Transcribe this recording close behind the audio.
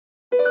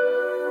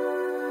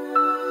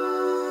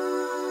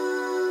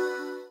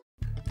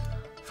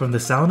From the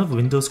sound of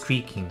windows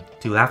creaking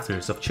to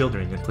laughters of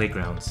children in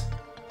playgrounds,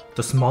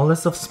 the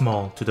smallest of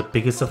small to the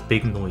biggest of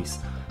big noise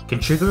can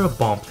trigger a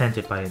bomb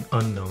planted by an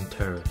unknown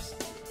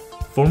terrorist.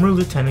 Former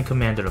lieutenant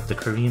commander of the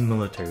Korean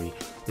military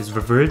is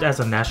revered as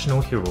a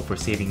national hero for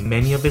saving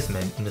many of his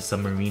men in a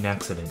submarine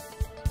accident.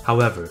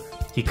 However,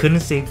 he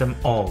couldn't save them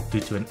all due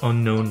to an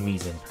unknown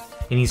reason,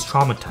 and he's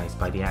traumatized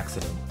by the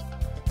accident.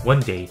 One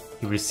day,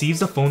 he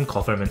receives a phone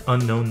call from an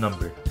unknown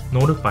number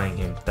notifying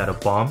him that a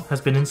bomb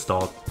has been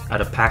installed at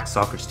a packed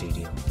soccer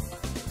stadium.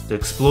 The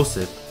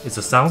explosive is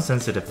a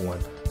sound-sensitive one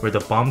where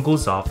the bomb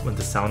goes off when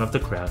the sound of the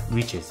crowd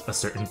reaches a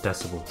certain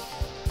decibel.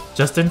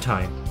 Just in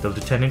time, the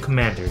lieutenant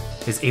commander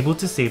is able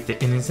to save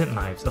the innocent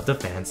lives of the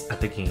fans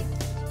at the game,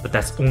 but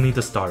that's only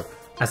the start,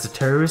 as the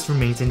terrorist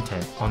remains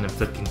intent on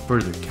inflicting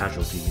further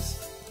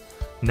casualties.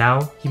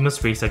 Now, he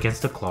must race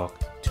against the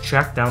clock to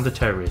track down the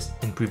terrorist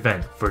and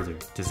prevent further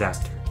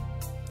disaster.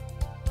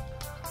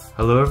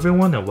 Hello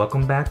everyone and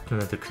welcome back to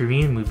another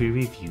Korean movie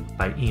review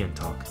by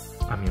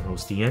EonTalk. I'm your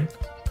host Ian,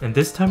 and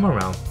this time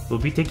around we'll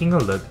be taking a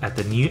look at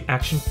the new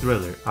action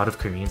thriller out of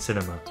Korean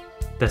cinema,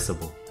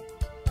 Decibel.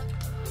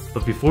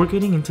 But before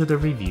getting into the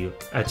review,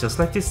 I'd just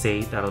like to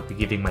say that I'll be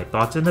giving my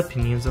thoughts and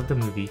opinions of the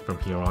movie from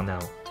here on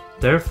out.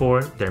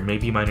 Therefore, there may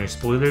be minor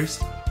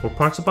spoilers or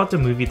parts about the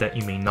movie that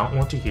you may not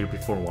want to hear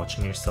before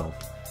watching yourself.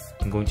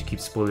 I'm going to keep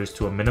spoilers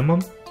to a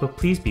minimum, but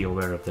please be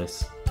aware of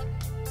this.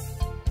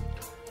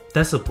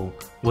 Decibel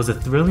was a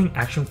thrilling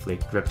action flick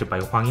directed by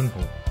Hwan,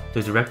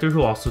 the director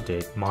who also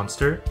did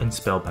Monster and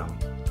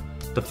Spellbound.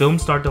 The film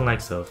starred the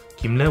likes of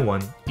Kim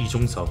Won,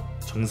 Jong, Hoon,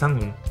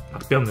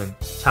 Byung,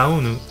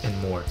 Hoon,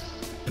 and more.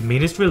 It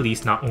made its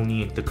release not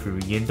only in the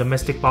Korean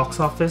domestic box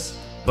office,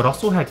 but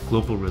also had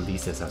global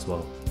releases as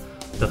well.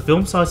 The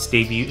film saw its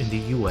debut in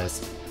the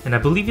US, and I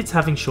believe it's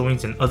having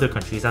showings in other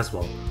countries as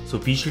well, so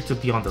be sure to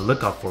be on the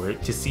lookout for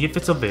it to see if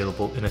it's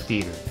available in a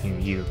theater near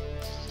you.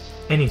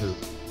 Anywho,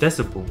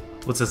 Decibel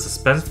was a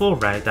suspenseful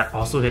ride that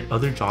also hit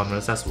other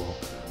genres as well,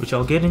 which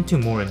I'll get into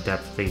more in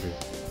depth later.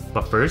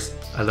 But first,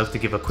 I'd love to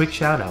give a quick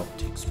shout out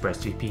to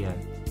ExpressVPN.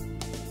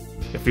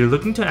 If you're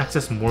looking to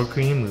access more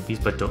Korean movies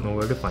but don't know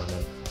where to find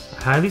them,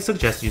 I highly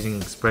suggest using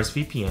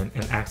ExpressVPN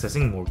and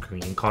accessing more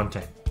Korean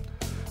content.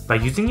 By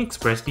using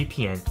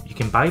ExpressVPN, you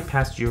can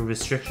bypass geo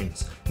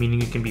restrictions, meaning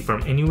you can be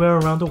from anywhere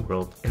around the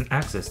world and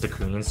access the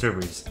Korean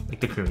servers, like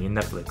the Korean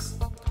Netflix.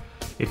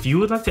 If you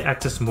would like to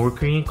access more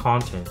Korean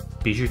content,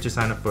 be sure to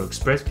sign up for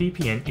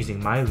ExpressVPN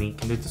using my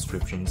link in the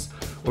descriptions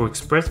or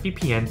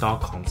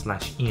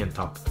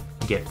expressvpn.com/EonTalk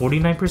and get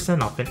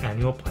 49% off an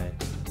annual plan,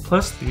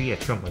 plus 3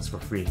 extra months for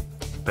free.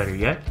 Better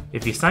yet,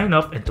 if you sign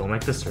up and don't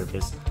like the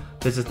service,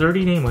 there's a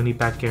 30-day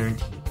money-back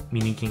guarantee,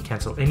 meaning you can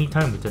cancel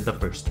anytime within the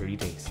first 30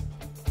 days.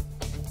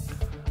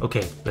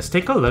 Okay, let's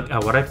take a look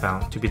at what I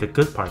found to be the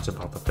good parts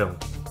about the film.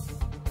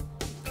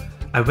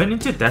 I went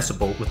into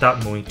Decibel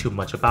without knowing too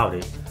much about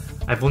it.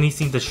 I've only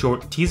seen the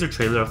short teaser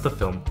trailer of the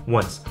film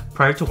once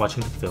prior to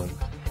watching the film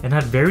and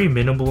had very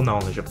minimal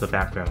knowledge of the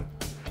background,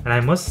 and I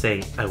must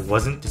say I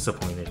wasn't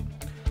disappointed.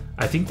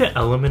 I think the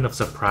element of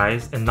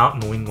surprise and not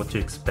knowing what to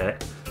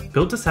expect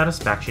built the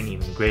satisfaction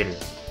even greater.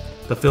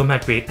 The film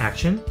had great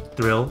action,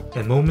 thrill,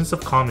 and moments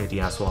of comedy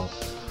as well.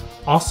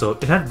 Also,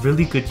 it had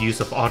really good use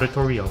of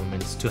auditory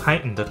elements to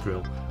heighten the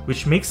thrill,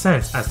 which makes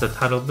sense as the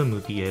title of the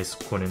movie is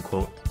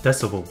quote-unquote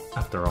Decibel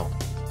after all.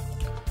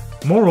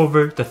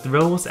 Moreover, the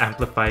thrill was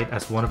amplified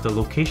as one of the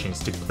locations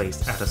took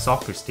place at a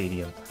soccer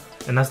stadium,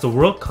 and as the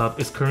World Cup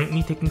is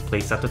currently taking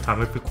place at the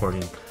time of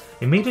recording,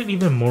 it made it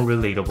even more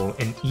relatable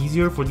and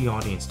easier for the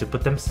audience to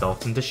put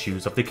themselves in the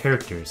shoes of the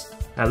characters,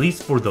 at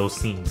least for those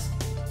scenes.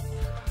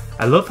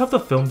 I love how the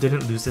film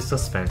didn't lose its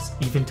suspense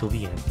even till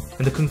the end,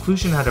 and the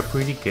conclusion had a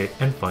pretty good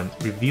and fun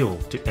reveal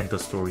to end the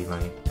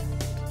storyline.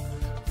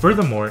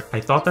 Furthermore, I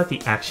thought that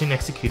the action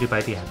executed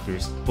by the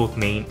actors, both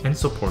main and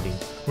supporting,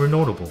 were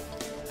notable.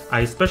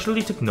 I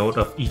especially took note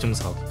of Jung.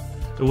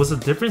 It was a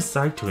different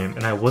side to him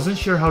and I wasn't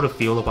sure how to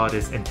feel about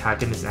his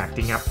antagonist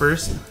acting at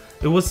first.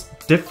 It was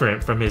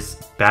different from his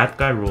bad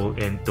guy role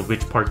in The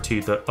Witch Part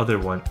 2, the other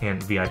one,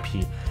 and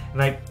VIP,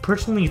 and I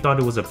personally thought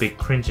it was a bit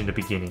cringe in the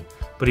beginning,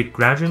 but it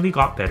gradually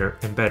got better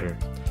and better.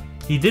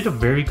 He did a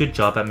very good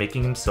job at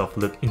making himself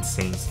look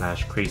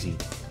insane/crazy.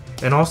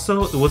 And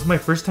also, it was my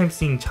first time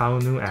seeing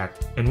Hoon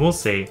act, and will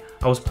say,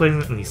 I was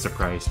pleasantly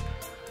surprised.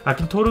 I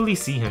can totally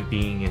see him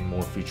being in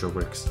more future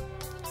works.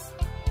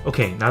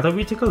 Okay, now that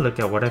we take a look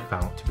at what I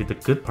found to be the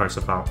good parts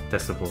about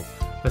Decibel,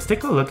 let's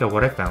take a look at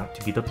what I found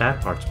to be the bad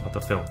parts about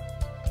the film.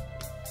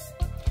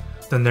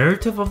 The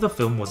narrative of the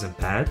film wasn't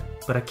bad,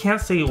 but I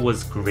can't say it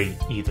was great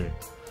either.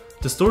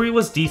 The story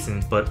was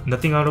decent, but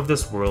nothing out of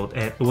this world,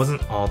 and it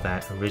wasn't all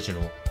that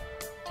original.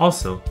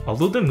 Also,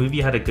 although the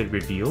movie had a good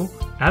reveal,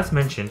 as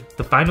mentioned,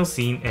 the final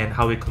scene and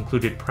how it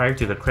concluded prior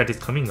to the credits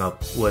coming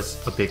up was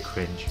a bit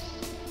cringe.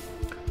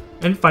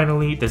 And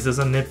finally, this is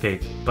a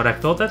nitpick, but I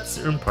felt that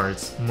certain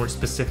parts, more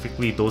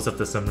specifically those of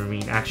the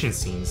submarine action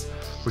scenes,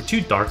 were too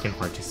dark and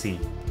hard to see.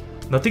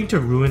 Nothing to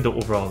ruin the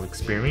overall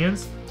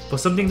experience, but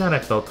something that I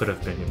felt could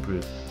have been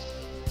improved.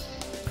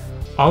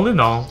 All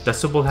in all,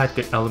 Decibel had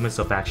good elements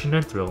of action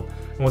and thrill,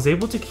 and was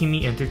able to keep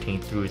me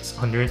entertained through its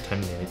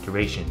 110-minute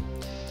duration.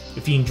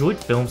 If you enjoyed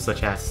films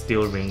such as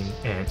Steel Rain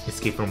and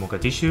Escape from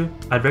Mogadishu,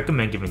 I'd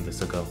recommend giving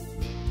this a go.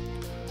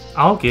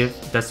 I'll give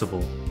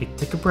Decibel a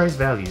ticket price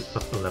value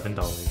of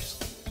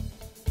 $11.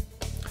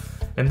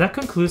 And that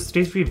concludes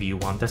today's review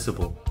on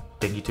Decibel.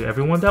 Thank you to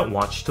everyone that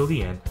watched till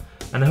the end,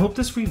 and I hope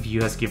this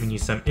review has given you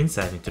some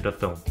insight into the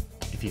film.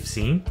 If you've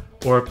seen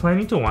or are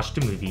planning to watch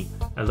the movie,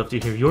 I'd love to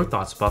hear your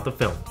thoughts about the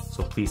film,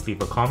 so please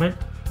leave a comment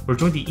or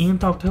join the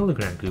EonTalk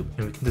Telegram group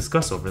and we can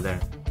discuss over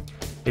there.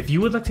 If you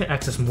would like to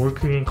access more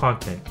Korean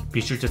content, be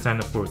sure to sign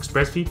up for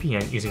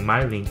ExpressVPN using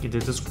my link in the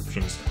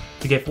descriptions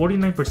to get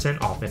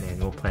 49% off an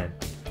annual plan.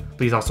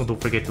 Please also don't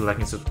forget to like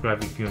and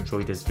subscribe if you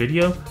enjoyed this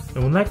video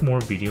and would like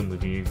more video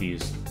movie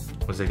reviews.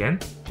 Once again,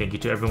 thank you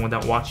to everyone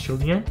that watched till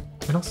the end,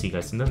 and I'll see you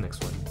guys in the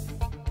next one.